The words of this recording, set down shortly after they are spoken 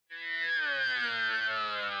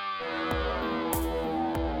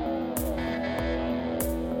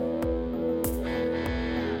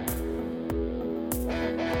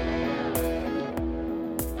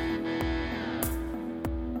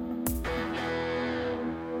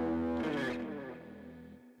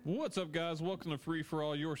What's up, guys? Welcome to Free For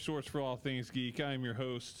All, your source for all things geek. I am your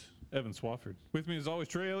host, Evan Swafford. With me, as always,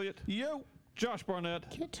 Trey Elliott. Yo. Josh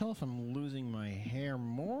Barnett. Can't tell if I'm losing my hair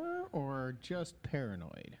more or just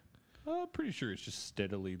paranoid. Pretty sure it's just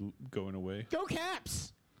steadily going away. Go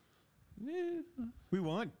Caps! Eh, We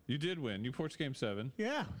won. you did win. You forced Game 7.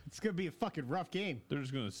 Yeah, it's going to be a fucking rough game. They're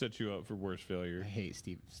just going to set you up for worse I failure. hate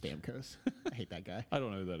Steve Stamkos. I hate that guy. I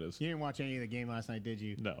don't know who that is. You didn't watch any of the game last night, did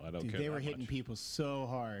you? No, I don't Dude, care they were that hitting much. people so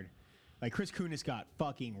hard. Like, Chris Kunis got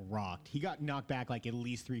fucking rocked. He got knocked back like at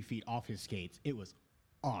least 3 feet off his skates. It was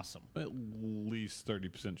awesome. At least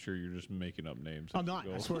 30% sure you're just making up names. I'm not.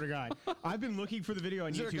 I swear to God. I've been looking for the video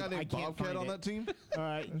on Is there YouTube. a guy I named can't Bobcat find on it. that team?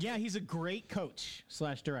 Yeah, he's a great coach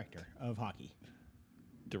 / director of hockey.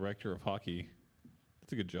 Director of hockey.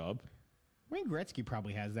 That's a good job. Wayne Gretzky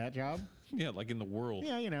probably has that job. Yeah, like in the world.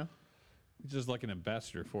 Yeah, you know. He's just like an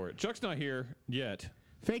ambassador for it. Chuck's not here yet.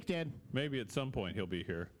 Fake dead. Maybe at some point he'll be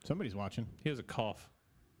here. Somebody's watching. He has a cough.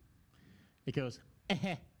 It goes,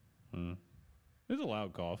 It's a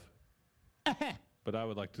loud cough. But I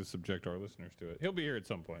would like to subject our listeners to it. He'll be here at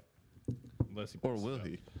some point. Unless he Or passes will out.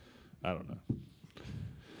 he? I don't know.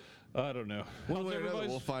 I don't know. One way or another,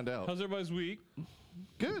 we'll find out. How's everybody's week?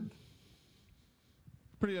 Good.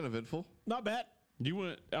 Pretty uneventful. Not bad. You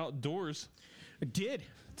went outdoors. I did.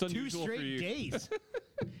 It's 2 unusual for you. straight days.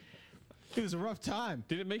 It was a rough time.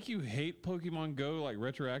 Did it make you hate Pokemon Go like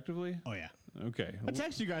retroactively? Oh, yeah. Okay. I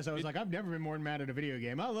texted you guys. I was like, I've never been more mad at a video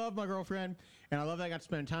game. I love my girlfriend, and I love that I got to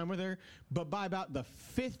spend time with her. But by about the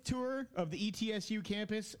 5th tour of the ETSU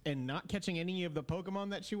campus and not catching any of the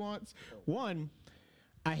Pokemon that she wants, one,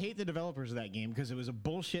 I hate the developers of that game because it was a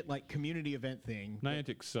bullshit like community event thing.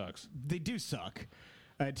 Niantic sucks. They do suck.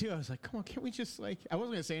 Two, I was like, come on, can't we just like? I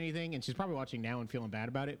wasn't gonna say anything, and she's probably watching now and feeling bad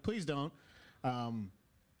about it. Please don't.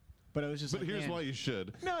 But I was just. But like, here's man. why you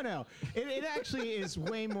should. No. It actually is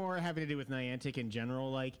way more having to do with Niantic in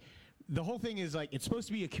general. Like, the whole thing is like it's supposed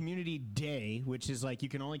to be a community day, which is like you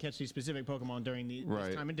can only catch these specific Pokemon during this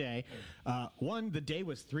Right. time of day. One, the day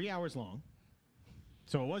was 3 hours long.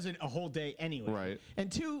 So it wasn't a whole day anyway. Right.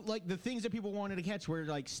 And two, like the things that people wanted to catch were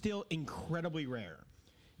like still incredibly rare.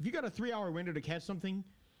 If you got a 3 hour window to catch something,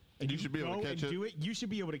 and You should be able to go catch and it. do it, you should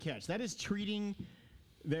be able to catch. That is treating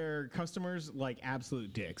their customers like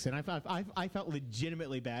absolute dicks. And I felt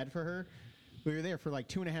legitimately bad for her. We were there for like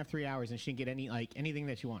 2.5, 3 hours, and she didn't get anything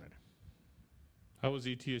that she wanted. How was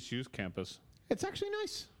ETSU's campus? It's actually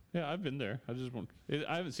nice. Yeah, I've been there. I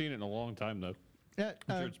haven't seen it in a long time though. I'm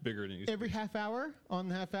sure it's bigger than it used to be. Every half hour, on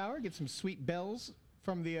the half hour, get some sweet bells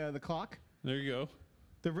from the clock. There you go.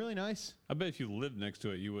 They're really nice. I bet if you lived next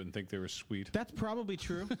to it, you wouldn't think they were sweet. That's probably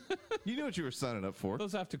true. You know what you were signing up for.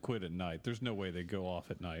 Those have to quit at night. There's no way they go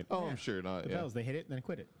off at night. Oh, I'm sure not. The Yeah. bells, they hit it and then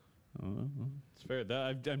quit it. It's fair.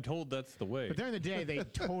 I'm told that's the way. But during the day, they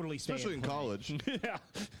totally stay. Especially in at play. college. yeah.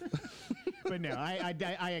 But no,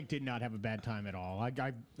 I did not have a bad time at all.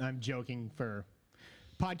 I'm joking for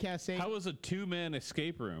podcast sake. How was a 2-man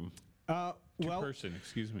escape room? Well, Two-person,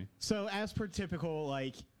 excuse me. so as per typical,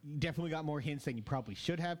 like, you definitely got more hints than you probably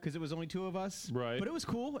should have because it was only 2 of us. Right. But it was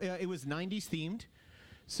cool. It was 90s themed.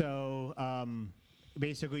 So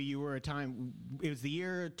basically, you were a time. It was the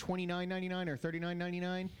year 29.99 or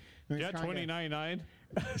 39.99. Yeah, 29.9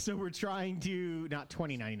 So we're trying to not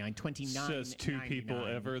 20.99, 29. says 2 people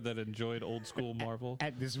ever that enjoyed old school Marvel.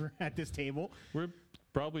 at this table. We're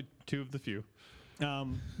probably 2 of the few.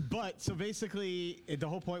 But so basically, the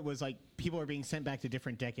whole point was like people are being sent back to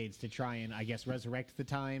different decades to try and I guess resurrect the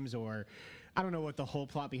times, or I don't know what the whole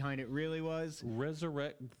plot behind it really was.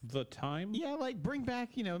 Resurrect the time? Yeah, like bring back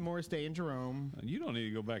Morris Day and Jerome. You don't need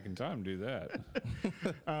to go back in time to do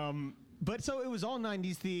that. But so it was all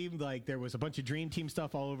 90s themed. Like there was a bunch of Dream Team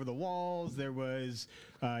stuff all over the walls. There was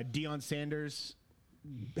Deion Sanders,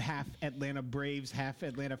 half Atlanta Braves, half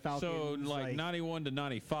Atlanta Falcons. So like 91 to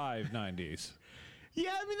 95 90s.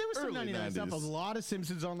 Yeah, I mean there was some Early 99 stuff. A 90s. lot of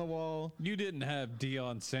Simpsons on the wall. You didn't have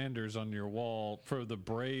Deion Sanders on your wall for the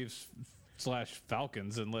Braves /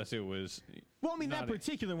 Falcons unless it was. Well, I mean, that Not a-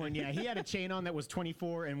 particular one, yeah. He had a chain on that was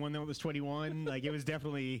 24 and one that was 21. Like, it was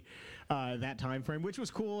definitely that time frame, which was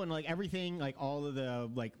cool. And, like, everything, like, all of the,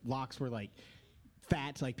 like, locks were, like,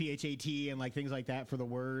 fat, like PHAT and, like, things like that for the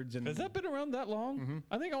words. And Has that been around that long?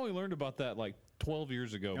 I think I only learned about that like 12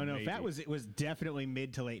 years ago. No, maybe. fat it was definitely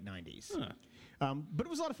mid to late 90s. Huh. But it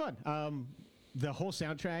was a lot of fun. The whole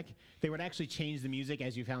soundtrack, they would actually change the music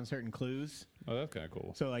as you found certain clues. Oh, that's kind of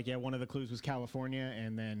cool. So, like, yeah, one of the clues was California,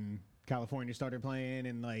 and then California started playing,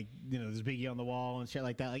 and like there's Biggie on the wall and shit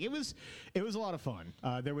like that. Like it was a lot of fun.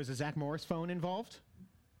 There was a Zach Morris phone involved.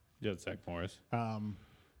 Yeah, it's Zach Morris.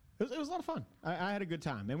 It was a lot of fun. I had a good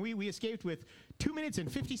time, and we escaped with 2 minutes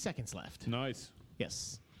and 50 seconds left. Nice.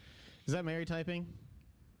 Yes. Is that Mary typing?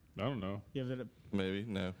 I don't know. You have that. Maybe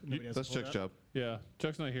no. Nobody else That's pulled it Chuck's up? job. Yeah,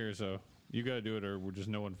 Chuck's not here, so you got to do it, or we're just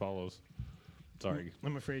no one follows. Sorry.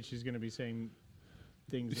 I'm afraid she's going to be saying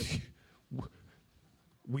things. That,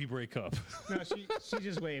 We break up. no, she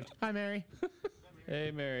just waved. Hi, Mary.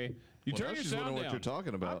 Hey, Mary. You Well, turn now your she's sound wondering down. what you're talking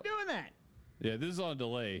I'm about. doing that. Yeah, this is on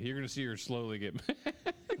delay. You're going to see her slowly get.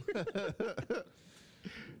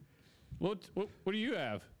 What do you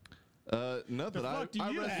have? Nothing. fuck do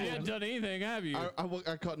you You have? haven't done anything, have you?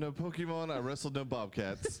 I caught no Pokemon. I wrestled no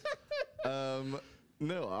Bobcats.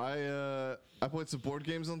 No, I played some board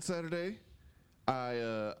games on Saturday.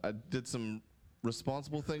 I did some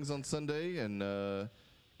responsible things on Sunday and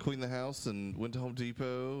cleaned the house and went to Home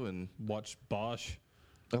Depot and Watch Bosch.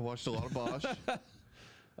 I watched a lot of Bosch.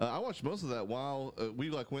 I watched most of that while we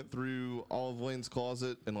went through all of Lane's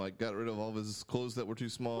closet and got rid of all of his clothes that were too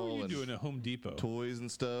What small are you and doing at Home Depot? toys and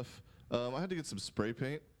stuff. I had to get some spray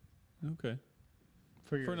paint. Okay.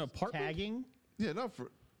 For your an apartment? tagging? Yeah, not for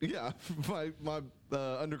for my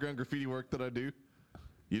underground graffiti work that I do.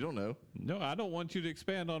 You don't know. No, I don't want you to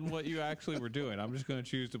expand on what you actually were doing. I'm just going to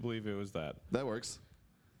choose to believe it was that. That works.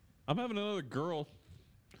 I'm having another girl.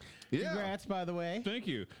 Yeah. Congrats, by the way. Thank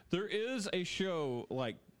you. There is a show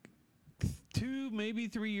 2, maybe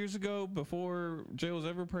 3 years ago, before Jay was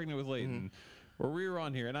ever pregnant with Layton, where we were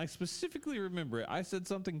on here, and I specifically remember it. I said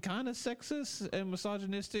something kind of sexist and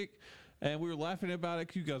misogynistic, and we were laughing about it.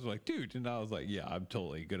 'Cause you guys were like, "Dude," and I was like, "Yeah, I'm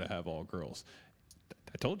totally gonna have all girls."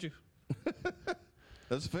 I told you.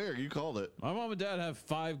 That's fair. You called it. My mom and dad have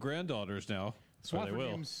 5 granddaughters now. So they will.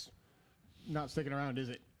 Swaffordham's not sticking around, is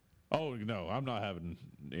it? Oh no, I'm not having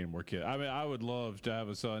any more kids. I mean, I would love to have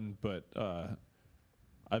a son, but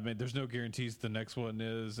I mean, there's no guarantees the next one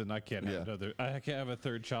is, and I can't have another. I can't have a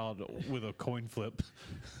third child with a coin flip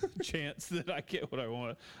chance that I get what I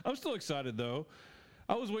want. I'm still excited though.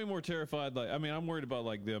 I was way more terrified. I'm worried about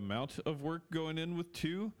the amount of work going in with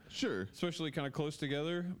 2, Sure. especially kind of close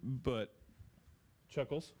together. But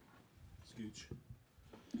Chuckles. Scooch.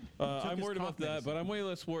 I'm his worried cough about that, medicine. but I'm way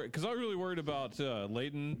less worried because I was really worried about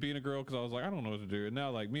Layton being a girl because I was like, I don't know what to do. And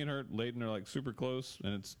now, me and her, Layton, are super close,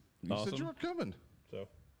 and it's You awesome. said you were coming. So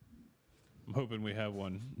I'm hoping we have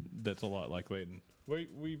one that's a lot like Layton. What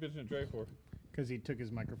are you bitching at Dre for? Because he took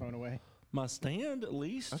his microphone away. My stand, at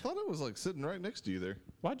least. I thought it was sitting right next to you there.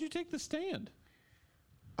 Why'd you take the stand?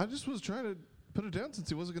 I just was trying to put it down since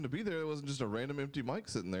he wasn't going to be there. It wasn't just a random empty mic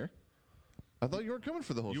sitting there. I thought you weren't coming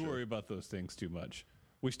for the whole You show. worry about those things too much.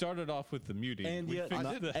 We started off with the muting. And We yet, fixed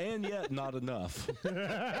not, the- and yet, not enough.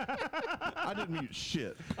 I didn't mute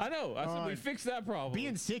shit. I know. I said we fixed that problem.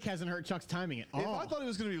 Being sick hasn't hurt Chuck's timing at all. If I thought he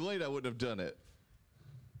was going to be late, I wouldn't have done it.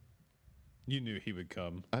 You knew he would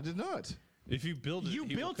come. I did not. If you build it, you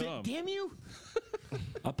he built will it, come. damn you!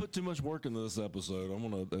 I put too much work into this episode. I'm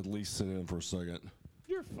gonna at least sit in for a second.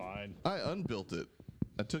 You're fine. I unbuilt it.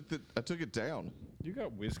 I took it down. You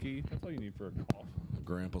got whiskey. That's all you need for a cough.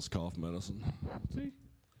 Grandpa's cough medicine. See?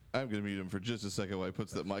 I'm going to mute him for just a second while he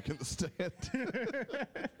puts that mic in the stand.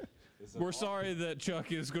 We're sorry that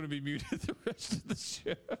Chuck is going to be muted the rest of the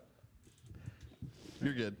show.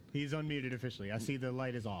 You're good. He's unmuted officially. I see the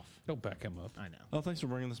light is off. Don't back him up. I know. Oh, thanks for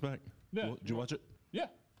bringing this back. Yeah. Did you watch it? Yeah.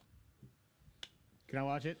 Can I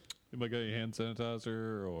watch it? Anybody got any hand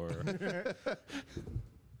sanitizer or?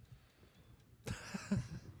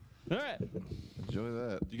 All right. Enjoy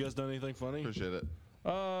that. You guys done anything funny? Appreciate it. We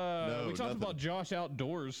talked nothing. about Josh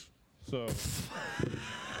outdoors. So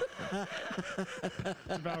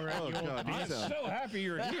About right. Oh, You old God. bitch. You I'm sound, so happy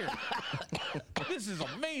you're here. This is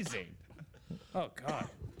amazing. Oh God.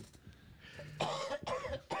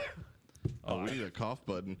 oh, we need a cough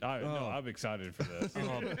button. No, I'm excited for this.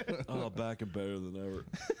 Oh, back and better than ever.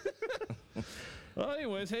 Well,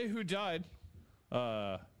 anyways, hey, who died?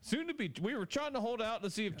 Soon to be. We were trying to hold out to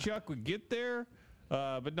see if Chuck would get there,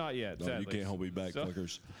 but not yet. No, sadly. you can't hold me back, So-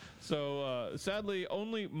 clickers. So sadly,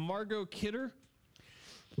 only Margot Kidder,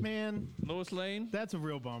 Man, Lois Lane. that's a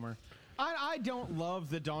real bummer. I don't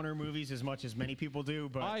love the Donner movies as much as many people do,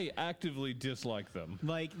 but I actively dislike them.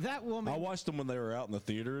 that woman. I watched them when they were out in the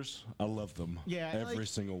theaters. I loved them. Yeah, every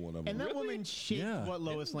single one of them. and that Really? woman shaped Yeah. what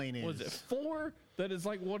Lois Lane is. Was it 4? That is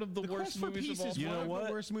like one of the, The worst Quest for movies Peace of all is You time. know one of what?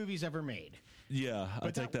 the worst movies ever made. Yeah, I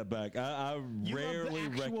But take that back. I You love the rarely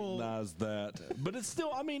actual- recognize that, but it's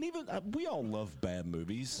still. I mean, even we all love bad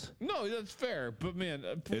movies. No, that's fair, but man,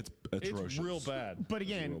 It's atrocious. real bad. But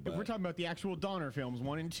again, real if we're bad. talking about the actual Donner films,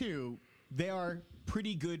 1 and 2, they are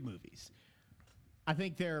pretty good movies. I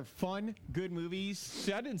think they're fun, good movies.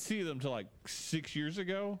 See, I didn't see them till like 6 years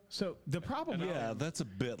ago. So the problem, Yeah, that's a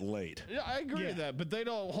bit late. Yeah, I agree with Yeah. that, but they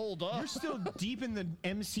don't hold up. you're still deep in the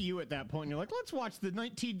MCU at that point. And you're like, let's watch the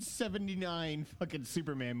 1979 fucking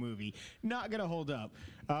Superman movie. Not gonna hold up.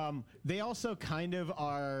 They also kind of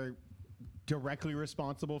are directly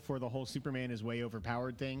responsible for the whole Superman is way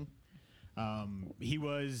overpowered thing. He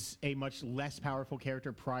was a much less powerful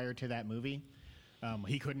character prior to that movie.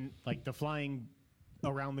 He couldn't, like, the flying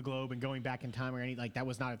around the globe and going back in time or anything, like, that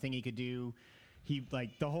was not a thing he could do. He,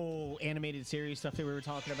 like, the whole animated series stuff that we were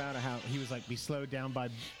talking about, how he was, like, be slowed down by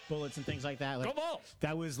bullets and things like that. Like, Come on!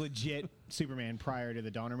 that was legit Superman prior to the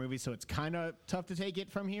Donner movie, so it's kind of tough to take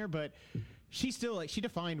it from here, but she still, like, she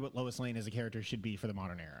defined what Lois Lane as a character should be for the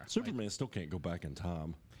modern era. Superman still can't go back in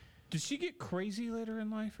time. Did she get crazy later in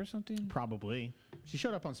life or something? Probably. She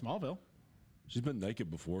showed up on Smallville. She's been naked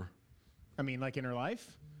before. I mean, like, in her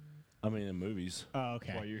life. I mean, in movies. Oh,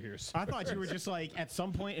 okay. While you're here. I thought you were just like, at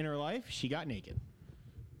some point in her life, she got naked.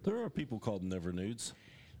 There are people called never nudes.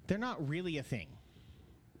 They're not really a thing.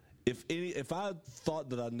 If I thought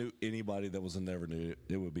that I knew anybody that was a never nude,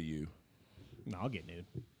 it would be you. No, I'll get nude.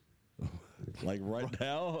 Like right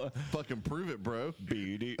now, Fucking prove it, bro.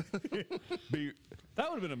 That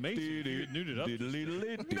would have been amazing if you had nuded up.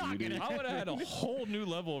 I would have had a whole new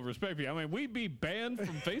level of respect for you. I mean, we'd be banned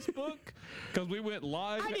from Facebook because we went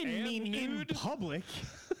live I didn't and mean nude. in public.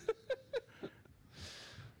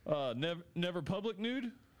 Never public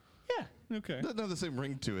nude? Yeah. Okay. Doesn't have the same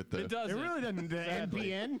ring to it, though. It does. It really doesn't. The Sadly.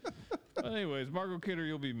 NPN? Anyways, Margot Kidder,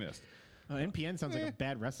 you'll be missed. NPN sounds like a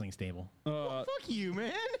bad wrestling stable. Uh, Fuck you,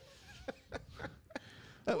 man.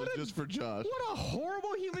 That was just for Josh. What a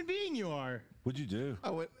horrible human being you are. What'd you do?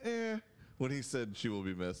 I went, when he said she will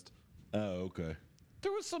be missed. Oh, okay.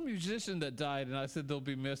 There was some musician that died, and I said they'll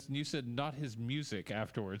be missed, and you said not his music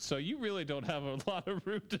afterwards. So you really don't have a lot of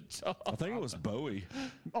room to talk. I think it was Bowie.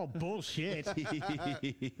 Oh, bullshit.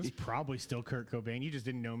 It's probably still Kurt Cobain. You just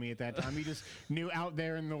didn't know me at that time. You just knew out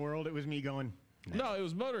there in the world it was me going, No, it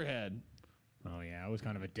was Motorhead. oh, yeah, I was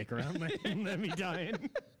kind of a dick around me dying.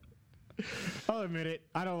 I'll admit it.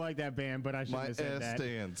 I don't like that band, but I shouldn't My have said ass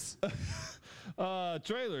that. stands.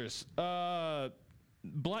 Trailers.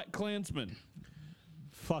 Black Klansman.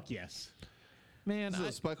 Fuck yes. Man, This is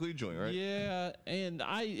a Spike Lee joint, right? yeah, and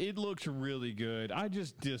it looks really good. I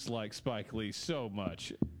just dislike Spike Lee so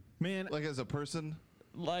much. Man, Like as a person?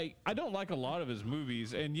 Like, I don't like a lot of his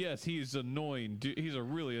movies, and yes, he's annoying. He's a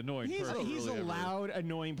really annoying person. he's a loud,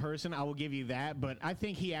 annoying person. I will give you that. But I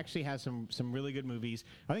think he actually has some really good movies.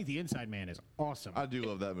 I think The Inside Man is awesome. I do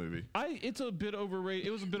love that movie. It's a bit overrated.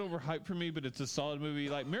 It was a bit overhyped for me, but it's a solid movie.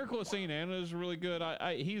 Like Miracle of St. Anna is really good.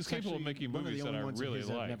 He's capable of making one of movies the that only I ones of really his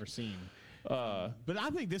I've like. never seen. But I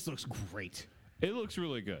think this looks great. It looks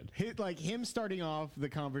really good. Like him starting off the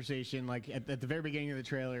conversation, like at the very beginning of the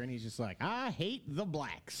trailer, and he's just like, "I hate the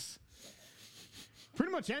blacks."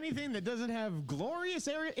 Pretty much anything that doesn't have glorious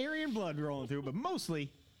Aryan blood rolling through, but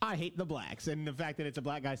mostly I hate the blacks. And the fact that it's a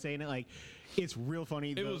black guy saying it, like, it's real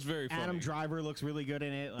funny. It was very funny. Adam Driver looks really good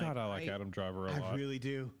in it. Like, God, I like Adam Driver a lot. I really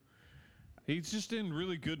do. He's just in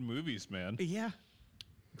really good movies, man. Yeah.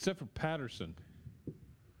 Except for Patterson.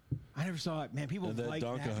 I never saw it. Man, people And that like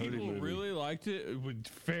Don that. Quixote People movie. really liked it. It was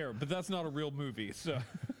fair, but that's not a real movie, so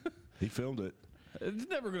He filmed it. it's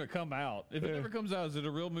never going to come out. If it never comes out, is it a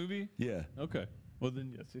real movie? Yeah. Okay. Well,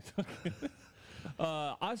 then, yes. It's okay.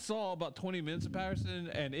 I saw about 20 minutes of Patterson,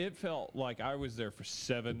 and it felt like I was there for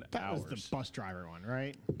 7 That hours. was the bus driver one,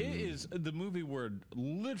 right? It is the movie where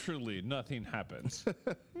literally nothing happens.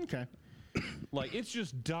 Okay. Like, it's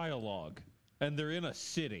just dialogue, and they're in a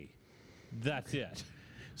city. That's it.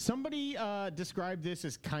 Somebody described this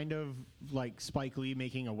as kind of like Spike Lee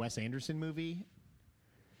making a Wes Anderson movie.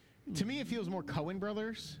 To me, it feels more Coen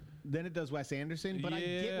Brothers than it does Wes Anderson, but I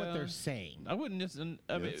get what Yeah. they're saying. I wouldn't.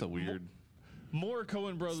 I mean, It's a weird. more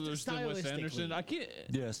Coen Brothers than Wes Anderson. Stylistically. I can't.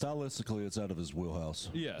 Yeah, stylistically, it's out of his wheelhouse.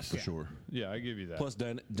 Yes, For sure. Yeah, I give you that. Plus,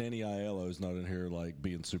 Danny Aiello's not in here, like,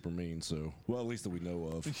 being super mean, so... Well, at least that we know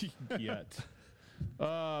of. yet.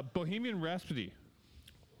 Bohemian Rhapsody.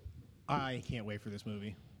 I can't wait for this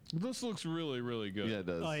movie. This looks really, really good. Yeah, it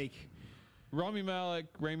does. Like, Rami Malek,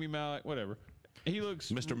 whatever. He looks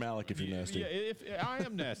Mr. Malik, if you're nasty. Yeah, if I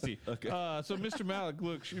am nasty. Okay. So Mr. Malik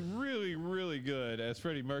looks really, really good as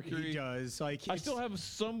Freddie Mercury. he does. Like, I still have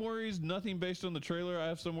some worries. Nothing based on the trailer. I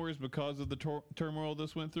have some worries because of the turmoil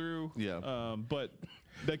this went through. Yeah. But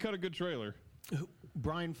they cut a good trailer.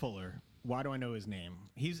 Brian Fuller. Why do I know his name?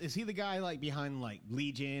 Is he the guy like behind like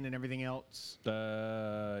Legion and everything else?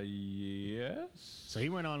 Yes. So he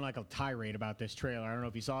went on like a tirade about this trailer. I don't know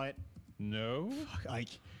if you saw it. No. Like,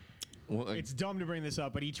 Well, it's dumb to bring this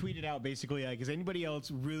up, but he tweeted out basically like, is anybody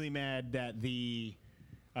else really mad that the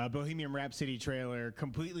Bohemian Rhapsody trailer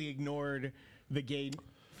completely ignored the gay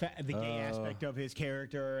aspect of his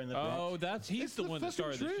character and the he's the one that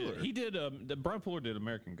started the trailer. shit. He did Brian Fuller did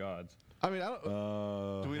American Gods. I mean, I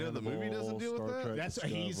don't, do we know the movie doesn't deal with that? That's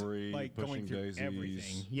he's like going through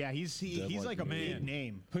everything. Yeah, he's like a big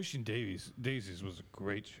name. Pushing Daisies was a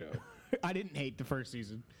great show. I didn't hate the first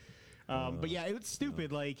season, but yeah, it was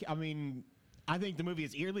stupid. Like, I mean, I think the movie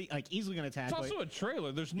is easily going to tackle. It's also a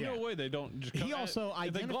trailer. There's no way they don't. Just he also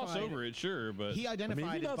if they gloss identified over it, sure, but he identified.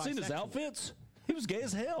 Have you not as seen his bisexual. outfits? He was gay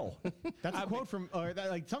as hell. That's a quote from, or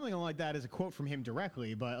like something like that is a quote from him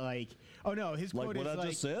directly. But like, oh no, his Like quote what is I like,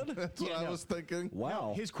 just said? That's what I was thinking.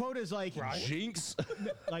 Wow. his quote is like, Jinx.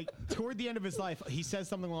 like toward the end of his life, he says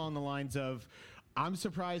something along the lines of, "I'm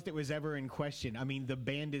surprised it was ever in question. I mean, the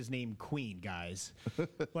band is named Queen, guys."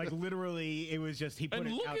 Like literally, it was just he put and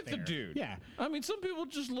it look out at there. the dude. Yeah, I mean, some people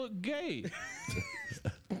just look gay.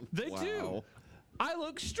 They do. Wow. I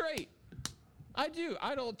look straight. I do.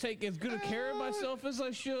 I don't take as good a care of myself as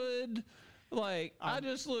I should. Like, I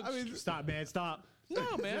just look. stop, man, stop.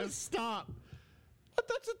 No, man. Just stop. But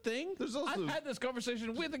that's a thing. There's also- I've had this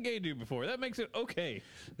conversation with a gay dude before. That makes it okay.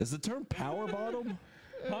 Is the term power bottom?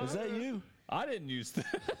 Is that you? I didn't use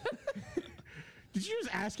that. Did you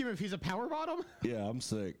just ask him if he's a power bottom? Yeah, I'm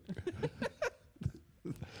sick.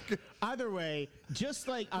 Either way, just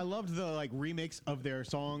like I loved the like remix of their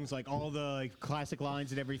songs, like all the like classic lines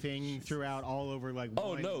and everything throughout all over like. Oh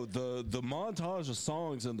one. no, the montage of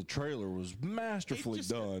songs in the trailer was It masterfully just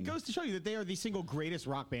done. goes to show you that they are the single greatest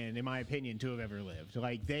rock band, in my opinion, to have ever lived.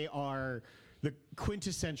 Like they are the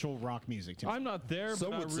quintessential rock music. To me. I'm not there, Some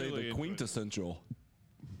but would I say really the enjoyed it. quintessential.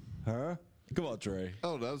 Huh? Come on, Trey.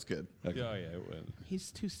 Oh, that was good. Yeah, it went.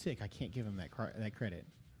 He's too sick. I can't give him that that credit.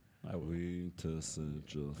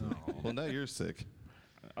 Quintessential. Well, now you're sick.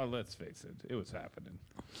 Let's face it, it was happening.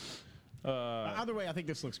 Either way, I think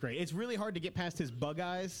this looks great. It's really hard to get past his bug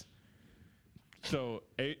eyes. So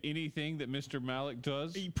anything that Mr. Malik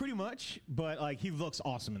does, Pretty much, but like he looks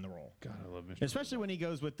awesome in the role. God, I love Mr. Especially when he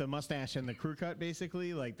goes with the mustache and the crew cut,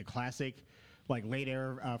 basically, like the classic, like late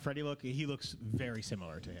era Freddy look. He looks very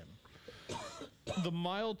similar to him. The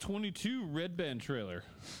Mile 22 Red Band trailer.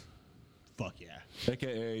 Fuck yeah.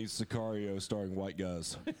 AKA Sicario starring white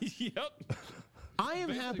guys. Yep. I am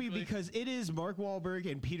happy Basically. because it is Mark Wahlberg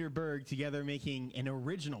and Peter Berg together making an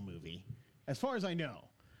original movie. As far as I know,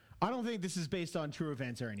 I don't think this is based on true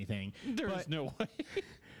events or anything. There but is no way.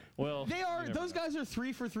 Well, They are. you never Those know. guys are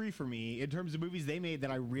 3 for 3 for me in terms of movies they made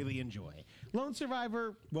that I really enjoy. Lone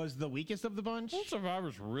Survivor was the weakest of the bunch. Lone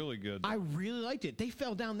Survivor's really good. I really liked it. They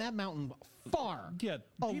fell down that mountain far. Yeah,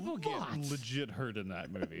 a people lot. get legit hurt in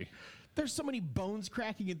that movie. There's so many bones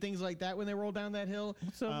cracking and things like that when they roll down that hill.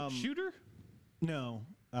 So, Shooter? No,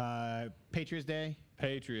 Patriots Day,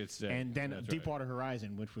 Patriots Day. and then That's right. Deepwater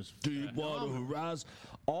Horizon, which was Deepwater Horizon.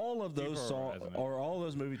 All of those Deepwater songs, Horizon, or all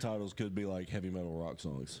those movie titles, could be like heavy metal rock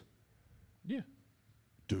songs. Yeah.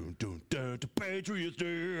 Dun dun dun, the Patriots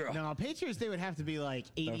Day. No, Patriots Day would have to be like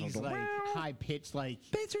 80s, like high pitched, like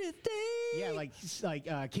Patriots Day. yeah,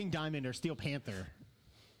 like King Diamond or Steel Panther.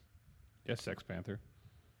 Yeah, Sex Panther.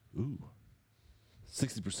 Ooh.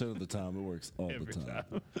 60% of the time it works all Every the time.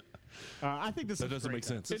 time. I think this That looks doesn't great, make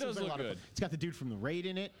though. sense. This It looks does like a look lot of good. fun. It's got the dude from The Raid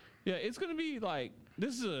in it. Yeah, it's gonna be like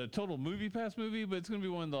this is a total movie pass movie, but it's gonna be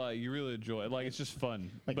one that like, you really enjoy. Like it's just fun.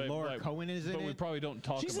 Like but, Laura Cohen is in but we it. probably don't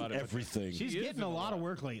talk She's about in it. everything. She's She is getting in a a lot of lot.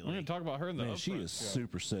 work We're lately. gonna talk about her in the Man, she upfront. is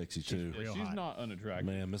super sexy too. Yeah, real she's hot. not unattractive.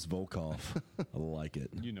 Man, Miss Volkov. I like it.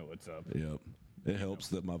 You know what's up. Yep. It helps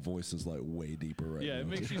that my voice is like way deeper right Yeah, now. it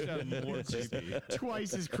makes you sound more creepy.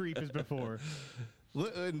 Twice as creep as before.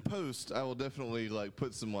 In post, I will definitely like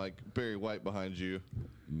put some like Barry White behind you.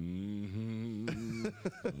 Mm-hmm.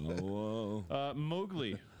 Oh,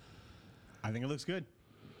 Mowgli. I think it looks good.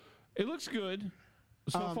 It looks good.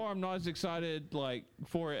 So far, I'm not as excited like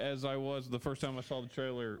for it as I was the first time I saw the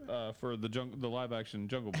trailer for the live action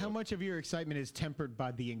Jungle Book. How much of your excitement is tempered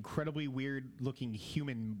by the incredibly weird looking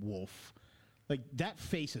human wolf? Like that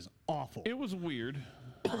face is awful. It was weird.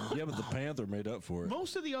 yeah, but the Panther made up for it.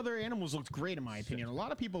 Most of the other animals looked great in my opinion. A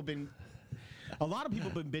lot of people have been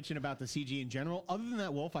bitching about the CG in general. Other than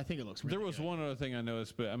that wolf, I think it looks really There was good. one other thing I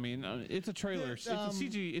noticed, but I mean, it's a trailer. Yeah, It's a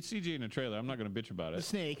CG. It's CG in a trailer. I'm not going to bitch about The it.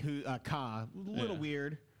 snake who Ka, a little Yeah.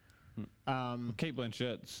 weird. Kate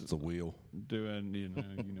Blanchett's It's a wheel. doing, you know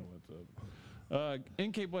what's up.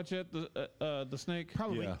 In Kate Blanchett, the snake.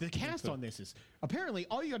 Probably Yeah. the cast on this is apparently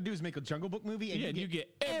all you gotta do is make a Jungle Book movie and Yeah, you and get, you get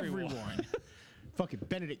everyone. Fucking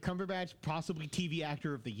Benedict Cumberbatch, possibly TV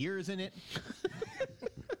Actor of the Year, is in it.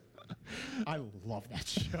 I love that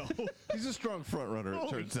show. He's a strong front runner, it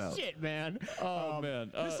Holy turns out. shit, man. Oh,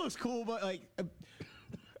 man. This looks cool, but like,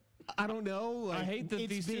 I don't know. Like, hate that it's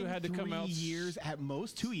these two been had to come out 3 years, at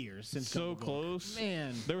most 2 years since so Jungle Book. close.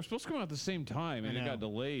 Man. They were supposed to come out at the same time, and it know. got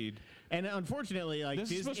delayed. And unfortunately, like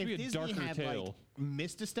This is supposed to be if a Disney darker had tale. like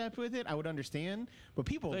missed a step with it, I would understand. But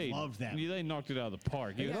people love them. Yeah, they knocked it out of the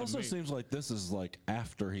park. It was also amazing. seems like this is like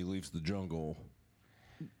after he leaves the jungle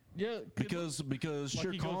yeah, because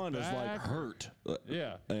Shere he goes Khan is like back. hurt.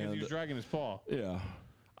 yeah, because and he was dragging his paw. yeah.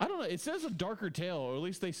 I don't know. It says a darker tale, or at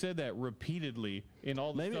least they said that repeatedly in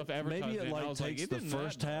all the Maybe, stuff advertised. maybe it and I like was takes it the isn't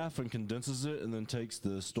first that half and condenses it, and then takes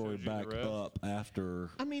the story Shows you the back rest. up after.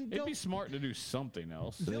 I mean, It'd be smart to do something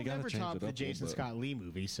else. They they'll gotta never change top it the up a little Jason bit. Scott Lee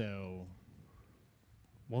movie. So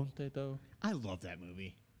Won't they, though? I love that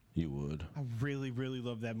movie. You would. I really, really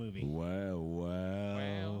love that movie.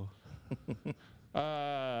 Wow.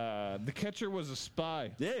 The Catcher was a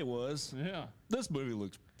spy. Yeah, it was. Yeah. This movie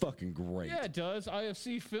looks fucking great. Yeah, it does.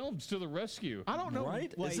 IFC Films to the rescue. I don't know.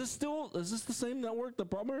 Right? Like, Is this the same network that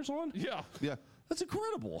Brotmer's on? Yeah. Yeah. That's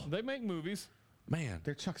incredible. They make movies. Man,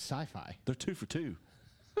 they're Chuck Sci-Fi. they're 2 for 2.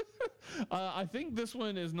 I think this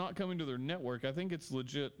one is not coming to their network. I think it's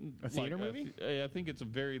legit. A theater movie? I think it's a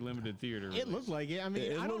very limited theater. It looked like it. I mean,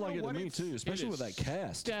 It I don't looked like know it to what me it's- too, especially it with that is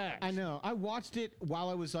cast. Stacked. I know. I watched it while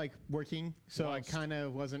I was like working, so Whilst. I kind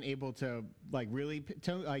of wasn't able to like really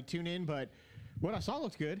tune in. But what I saw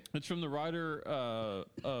looked good. It's from the writer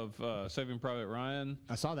of Saving Private Ryan.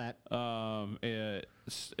 I saw that. It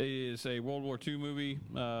is a World War II movie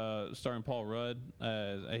starring Paul Rudd.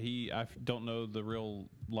 I don't know the real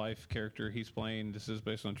life character he's playing. This is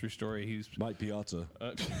based on a true story. He's Mike Piazza.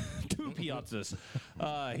 two Piazzas.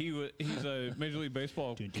 He's a Major League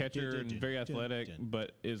Baseball catcher and very athletic,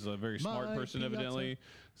 but is a very smart Mike person Piazza. evidently.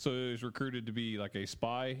 So he was recruited to be like a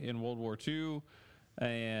spy in World War II,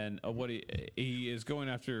 and what he is going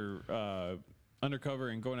after undercover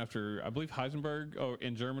and going after, I believe, Heisenberg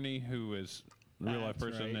in Germany, who is a real life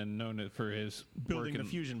That's person right. and known for his Building work the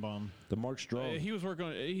fusion bomb. The Mark Strong. he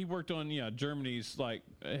worked on Germany's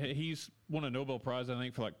he's won a Nobel Prize, I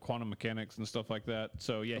think, for like quantum mechanics and stuff like that.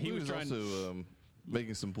 So yeah, he was trying also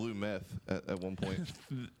making some blue meth at one point.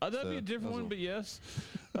 that'd be So, a different one, also- but yes.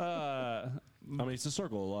 I mean, it's a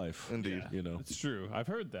circle of life. Indeed. You know. It's true. I've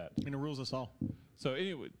heard that. And it rules us all. So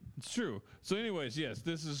anyway, it's true. So anyways, yes,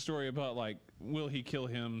 this is a story about like, will he kill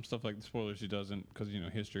him? Stuff like the spoilers. He doesn't, because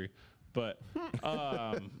history. But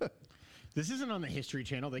This isn't on the History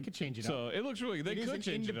Channel. They could change it up. so it looks really. They It is could an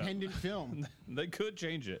change it up. independent film. They could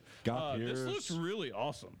change it. Guy This Pearce. looks really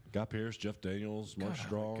awesome. Guy Pearce, Jeff Daniels, Mark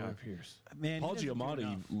Strong. Guy Pearce. Man, Paul he doesn't do Giamatti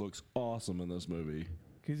enough. looks awesome in this movie.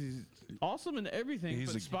 Because he's awesome in everything.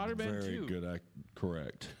 He's but a Spider-Man very too. good act.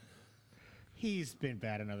 Correct. He's been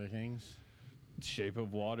bad in other things. Shape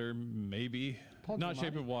of Water, maybe. Paul Not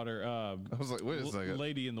Shape Giamatti? of Water. I was like, wait a second.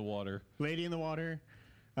 Lady in the Water. Lady in the Water.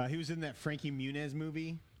 He was in that Frankie Muniz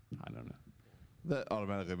movie. I don't know. That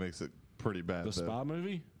automatically makes it pretty bad. The though. spy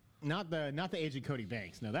movie. Not the Agent Cody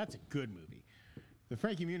Banks. No, that's a good movie. The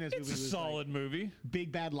Frankie Muniz It's movie a was solid movie. like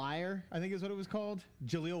Big Bad Liar, I think is what it was called.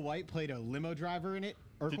 Jaleel White played a limo driver in it.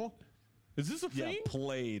 Urkel. Is this a Yeah, thing?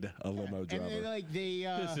 played a limo driver. And they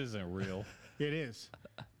This isn't real. it is.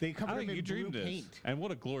 They covered I him think in you dreamed blue this. paint. And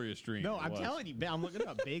what a glorious dream. No, it I'm was. telling you, I'm looking it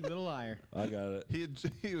up. Big Little Liar. I got it.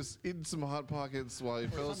 He was eating some hot pockets while he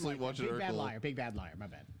fell Something asleep like that. watching Big Bad Urkel. Liar. Big Bad Liar. My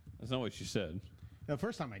bad. That's not what she said. The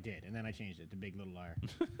first time I did, and then I changed it to Big Little Liar.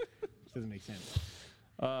 Which doesn't make sense.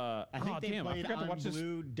 I I think they damn, I played forgot to on watch this.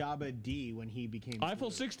 Blue Daba D when he became Eiffel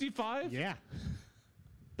Blue. 65? Yeah.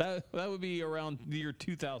 That would be around the year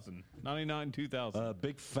 2000. 99, 2000.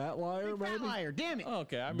 Big Fat Liar, Big Bad maybe. Liar. Damn it. Oh,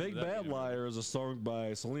 okay, I remember Big that Bad video. Liar is a song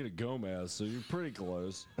by Selena Gomez, so you're pretty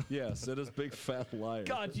close. Yes, it is Big Fat Liar.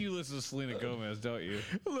 God, you listen to Selena Gomez, don't you?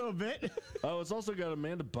 A little bit. Oh, it's also got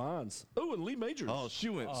Amanda Bynes. Oh, and Lee Majors. Oh, she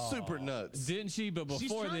went super nuts. Didn't she? But She's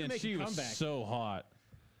before trying to then, make a she was comeback. so hot.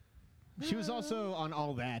 She was also on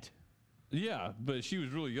All That. Yeah, but she was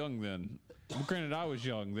really young then. Well, granted, I was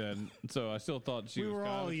young then, so I still thought she We was were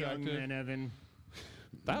kind all of young attractive. men, Evan.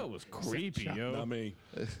 That was creepy, yo. Not me.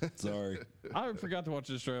 Sorry. I forgot to watch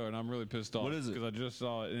this trailer, and I'm really pissed off. What is it? Because I just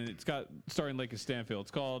saw it, and it's got starring Lakeith Stanfield.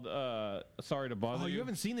 It's called "Sorry to Bother Oh, You." you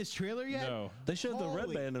haven't seen this trailer yet? No, They showed the red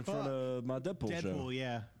Holy band in front fuck. of my Deadpool, show. Deadpool,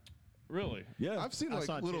 yeah. really. Yeah. I've seen I like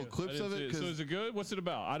saw it little too. I clips didn't of see it. it. So 'cause is it good? What's it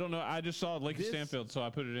about? I don't know. I just saw Lakeith This Stanfield, so I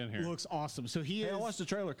put it in here. Looks awesome. So he Hey, is. I watched the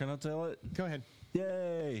trailer. Can I tell it? Go ahead.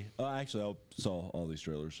 Yay! Actually, I saw all these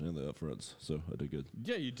trailers in the upfronts, so I did good.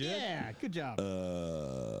 Yeah, you did. Yeah, good job.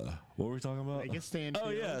 What were we talking about? Vegas Stanfield. Oh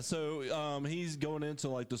yeah, so he's going into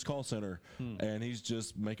like this call center, and he's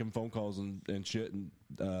just making phone calls and shit. And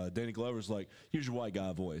Danny Glover's like, "Here's your white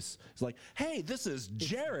guy voice." He's like, "Hey, this is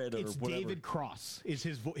Jared," It's or whatever. David Cross is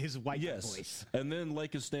his white guy Yes. voice. And then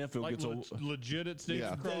Lakers Stanfield Like gets a. legit at Station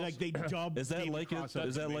Yeah. Cross. Like they dub. Is that David Lakers? Cross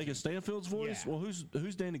Is that amazing. Lakers Stanfield's voice? Yeah. Well,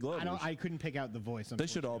 who's Danny Glover? I couldn't pick out the voice. They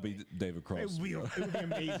should all be David Cross. It would be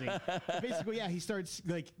amazing. Basically, yeah, he starts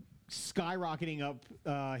like skyrocketing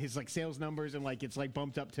up his like sales numbers, and like it's like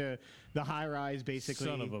bumped up to the high rise. Basically,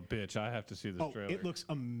 Son of a bitch! I have to see this oh, trailer. it looks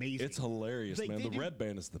amazing. It's hilarious, Like, man. they The do- red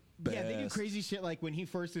band is the best. Yeah, they do crazy shit like when he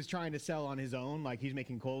first is trying to sell on his own, like he's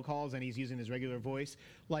making cold calls and he's using his regular voice.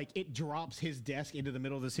 Like it drops his desk into the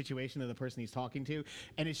middle of the situation of the person he's talking to,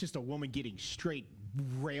 and it's just a woman getting straight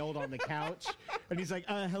railed on the couch. And he's like,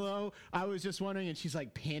 "Hello, I was just wondering," and she's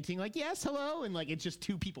like panting, like, "Yes, hello," and like it's just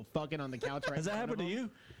two people fucking on the couch. Right Has that in front happened to of you?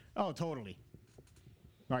 them. Oh, totally.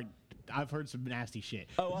 Like I've heard some nasty shit.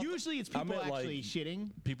 Oh, Usually it's I people meant, like, actually shitting.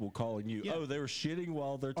 People calling you. Yeah. Oh, they were shitting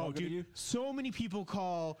while they're Oh, talking to you. dude, so many people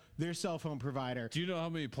call their cell phone provider. Do you know how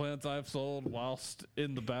many plants I've sold whilst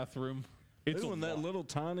in the bathroom? It's a when that lot. little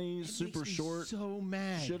tiny, It super makes me short so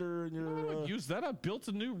mad. shitter in I your. don't use that. I built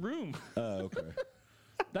a new room. Okay.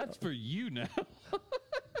 That's for you now.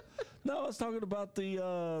 No, I was talking about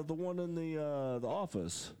the one in the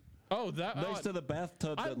office Oh, that next to the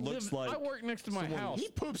bathtub I that looks live- like. I work next to my house. He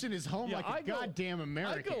poops in his home Yeah, like a I go- goddamn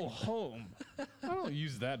American. I go home. I don't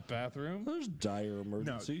use that bathroom. There's dire No,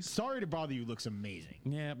 emergencies. sorry to bother you. Looks amazing.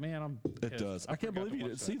 Yeah, man, I'm. It pissed. does. I can't forgot believe to you watch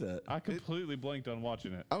didn't see that. I completely blanked on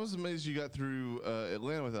watching it. I was amazed you got through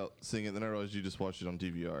Atlanta without seeing it. Then I realized you just watched it on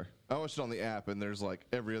DVR. I watched it on the app, and there's like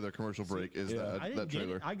every other commercial break is Yeah. I that didn't get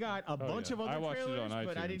trailer. it. I got a bunch yeah. of other I watched it trailers, on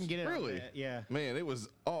but I iTunes. didn't get it. on Really? that. Yeah. Man, it was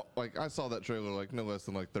all like I saw that trailer like no less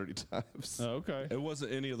than like 30 times. Oh, okay. It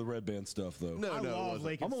wasn't any of the red band stuff though. No, I no, it love wasn't.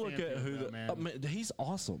 Lake I'm gonna look at Stanfield, who though, the. man. Man, he's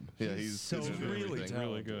awesome. Yeah, he's so he's good. doing Really everything.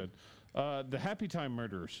 Really good. The Happy Time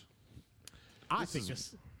Murderers. I think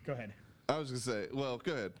just go ahead. I was gonna say, well,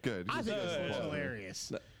 go ahead. I think this looks Well,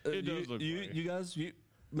 hilarious. It does look you, funny. you guys,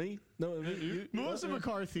 me? No, you, Melissa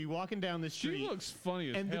McCarthy walking down the She street. looks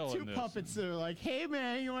funny as and the hell two in this. puppets are like, "Hey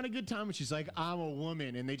man, you want a good time?" And she's like, "I'm a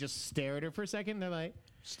woman," and they just stare at her for a second. And they're like,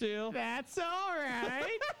 Still, "That's all right,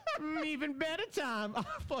 even better time." I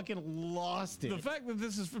fucking lost it. the fact that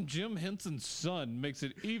this is from Jim Henson's son makes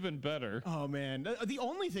it even better. Oh man, the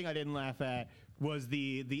only thing I didn't laugh at was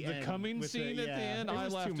the The end coming with scene at the end, it I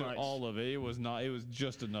was too laughed at much. all of it. It was not. It was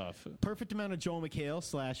just enough. Perfect amount of Joel McHale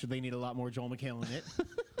 / they need a lot more Joel McHale in it.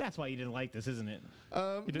 That's why you didn't like this, isn't it?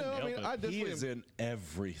 didn't no, I help mean, it. I He definitely. is in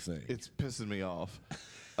everything. It's pissing me off.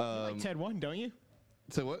 You like Ted 1, don't you?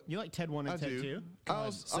 Say what? You like Ted 1 and I Ted do. 2? I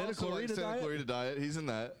also, Santa also like Clarita Santa Diet? Clarita Diet. He's in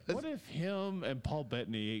that. What if him and Paul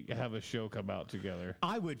Bettany have a show come out together?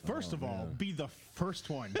 I would, first of all, be the first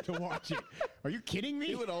one to watch it. Are you kidding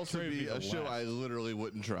me? It would also Trey would be be a the show last. I literally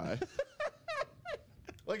wouldn't try.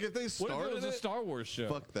 Like if they What if started it was a it, Star Wars show?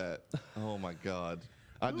 fuck that. Oh my god.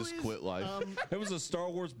 I Who just is, quit life. It was a Star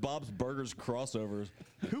Wars Bob's Burgers crossover.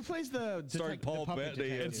 Who plays the Starring detec- Paul the puppet Bettany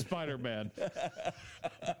detective? It's Spider Man.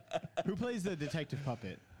 Who plays the detective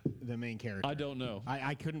puppet, the main character? I don't know.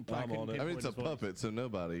 I couldn't. I I'm couldn't on it. I mean, it's a pinpoint his voice. puppet, so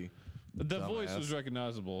nobody. The voice Dumbass. was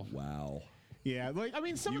recognizable. Wow. Yeah, like I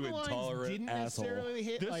mean, some of You the lines intolerant didn't asshole. necessarily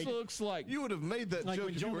hit. This like, looks like You would have made that like joke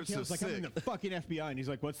when if you Joel weren't so McHale's like, "I'm in sick. the fucking FBI," and he's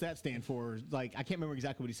like, "What's that stand for?" Like, I can't remember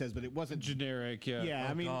exactly what he says, but it wasn't. generic. Yeah. Yeah,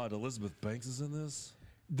 I mean, God, Elizabeth Banks is in this.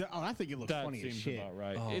 I think it looks That funny as seems shit. about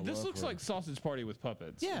right. Oh, This love looks her. like Sausage Party with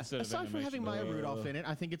puppets. Yeah, instead aside of from having animation. Maya Rudolph in it,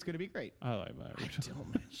 I think it's going to be great. I like Maya Rudolph.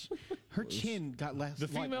 Her chin got less. The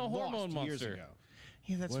female like, hormone lost years monster. ago.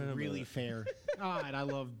 Yeah, that's Wait a really minute. fair. God, I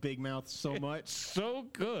love Big Mouth so much. So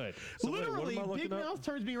good. So wait, what am Literally, I looking Big up? Mouth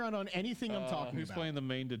turns me around on anything I'm talking Who's about. playing the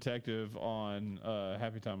main detective on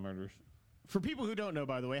Happy Time Murders? For people who don't know,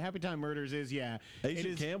 by the way, Happy Time Murders is it Agent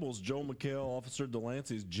is. Campbell's Joel McHale. Officer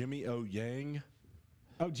Delancey's Jimmy O. Yang.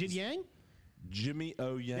 Oh, Jin Yang. Jimmy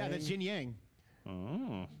O. Yang. Yeah, that's Jin Yang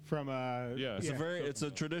Oh. from Yeah. It's it's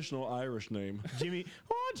a traditional Irish name. Jimmy.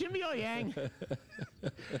 Oh, Jimmy O Yang.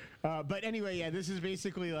 But anyway, yeah, this is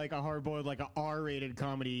basically like a hard-boiled, like a R-rated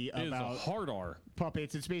comedy It is a about hard R.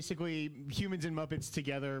 puppets. It's basically humans and Muppets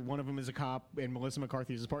together. One of them is a cop, and Melissa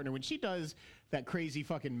McCarthy is his partner. When she does that crazy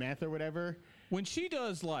fucking meth or whatever, When she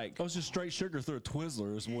does like Oh, it's just straight sugar through a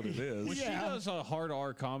Twizzler is what it is. when she Yeah. does a hard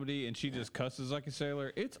R comedy and she just cusses like a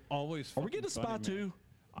sailor, it's always. Are we getting a fucking Spy funny, man. 2?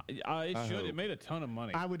 It should. hope. It made a ton of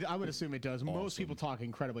money. I would assume it does. Most people talk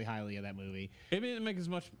incredibly highly of that movie. It didn't make as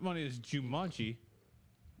much money as Jumanji.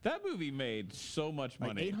 That movie made so much Like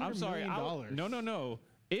money. I'm $800 sorry. million. No.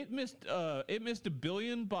 It missed $1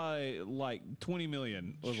 billion by like 20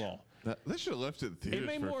 million was all. They should have left it in theaters It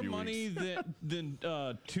made for a more few money weeks. than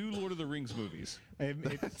 2 Lord of the Rings movies.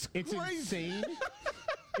 It's crazy. insane.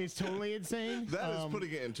 It's totally insane. That is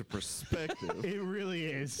putting it into perspective. It really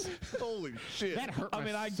is. Holy shit. That hurt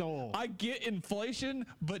my soul. I get inflation,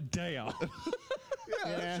 but damn. yeah,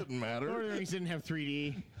 that shouldn't matter. Lord of the Rings didn't have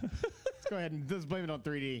 3D. Let's go ahead and let's blame it on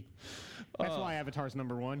 3D. That's why Avatar's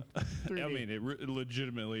number 1. 3D. I mean, it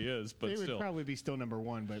legitimately is, but it would still. probably be still number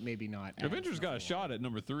 1, but maybe not. Avengers got a shot at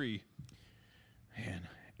number 3. Man,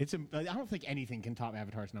 I don't think anything can top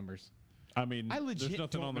Avatar's numbers. I mean, I legit there's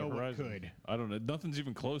nothing don't on the know what horizon. could. I don't know. Nothing's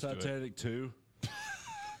even close to it. Titanic 2.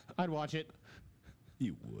 I'd watch it.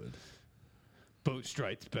 You would. Boat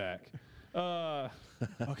Strikes Back. Oh,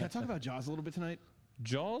 can I talk about Jaws a little bit tonight?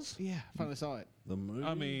 Jaws? Yeah, finally saw it. The movie.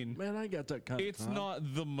 I mean, man, I got that kind of. It's time.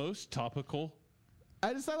 not the most topical.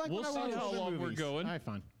 I like We'll when I see watch how other long we're movies. going. All right,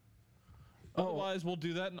 fine. Otherwise, we'll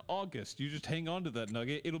do that in August. You just hang on to that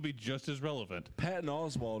nugget. It'll be just as relevant. Patton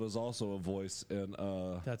Oswalt is also a voice in.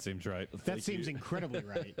 That seems right. That seems incredibly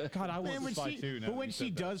right. God, I want Man, to when spy she, too. now but that when you she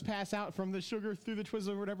said that. does pass out from the sugar through the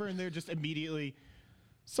Twizzler or whatever, and they're just immediately,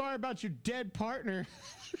 sorry about your dead partner.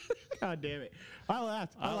 God damn it. I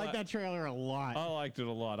laughed. I like that trailer a lot. I liked it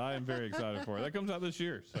a lot. I am very excited for it. That comes out this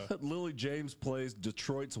year. So Lily James plays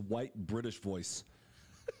Detroit's white British voice.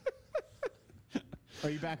 Are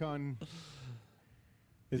you back on?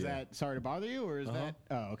 Is that Sorry to Bother You, or is that?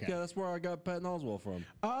 Oh, okay. Yeah, that's where I got Patton Oswalt from.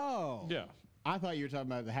 Oh. yeah, I thought you were talking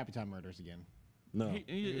about the Happy Time Murders again. No,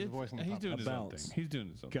 the voice on the he's top. doing his own Bounce. thing. He's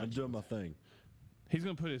doing his own thing. I'm doing my thing. He's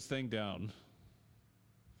gonna put his thing down.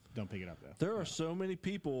 Don't pick it up though. There are so many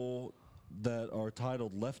people that are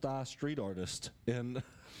titled Left Eye Street Artist in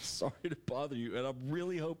Sorry to Bother You, and I'm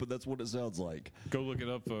really hoping that's what it sounds like. Go look it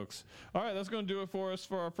up, folks. All right, that's going to do it for us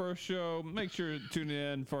for our first show. Make sure to tune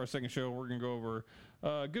in for our second show. We're going to go over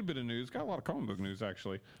a good bit of news. Got a lot of comic book news,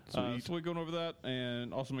 actually. So we're going over that,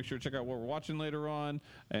 and also make sure to check out what we're watching later on.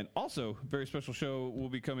 And also, a very special show will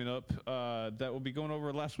be coming up that will be going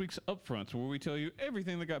over last week's Upfronts, where we tell you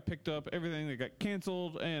everything that got picked up, everything that got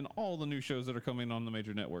canceled, and all the new shows that are coming on the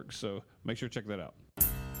major networks. So make sure to check that out.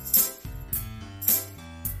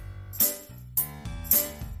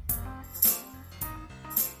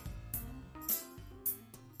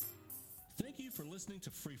 Thank you for listening to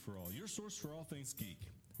Free For All, your source for all things geek.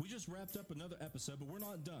 We just wrapped up another episode, but we're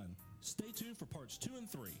not done. Stay tuned for parts 2 and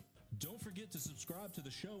 3. Don't forget to subscribe to the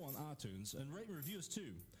show on iTunes and rate and review us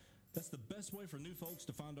too. That's the best way for new folks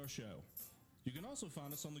to find our show. You can also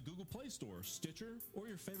find us on the Google Play Store, Stitcher, or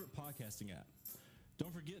your favorite podcasting app.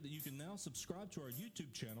 Don't forget that you can now subscribe to our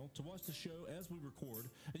YouTube channel to watch the show as we record,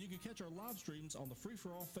 and you can catch our live streams on the Free For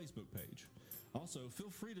All Facebook page. Also, feel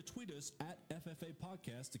free to tweet us at FFA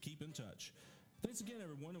Podcast to keep in touch. Thanks again,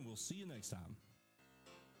 everyone, and we'll see you next time.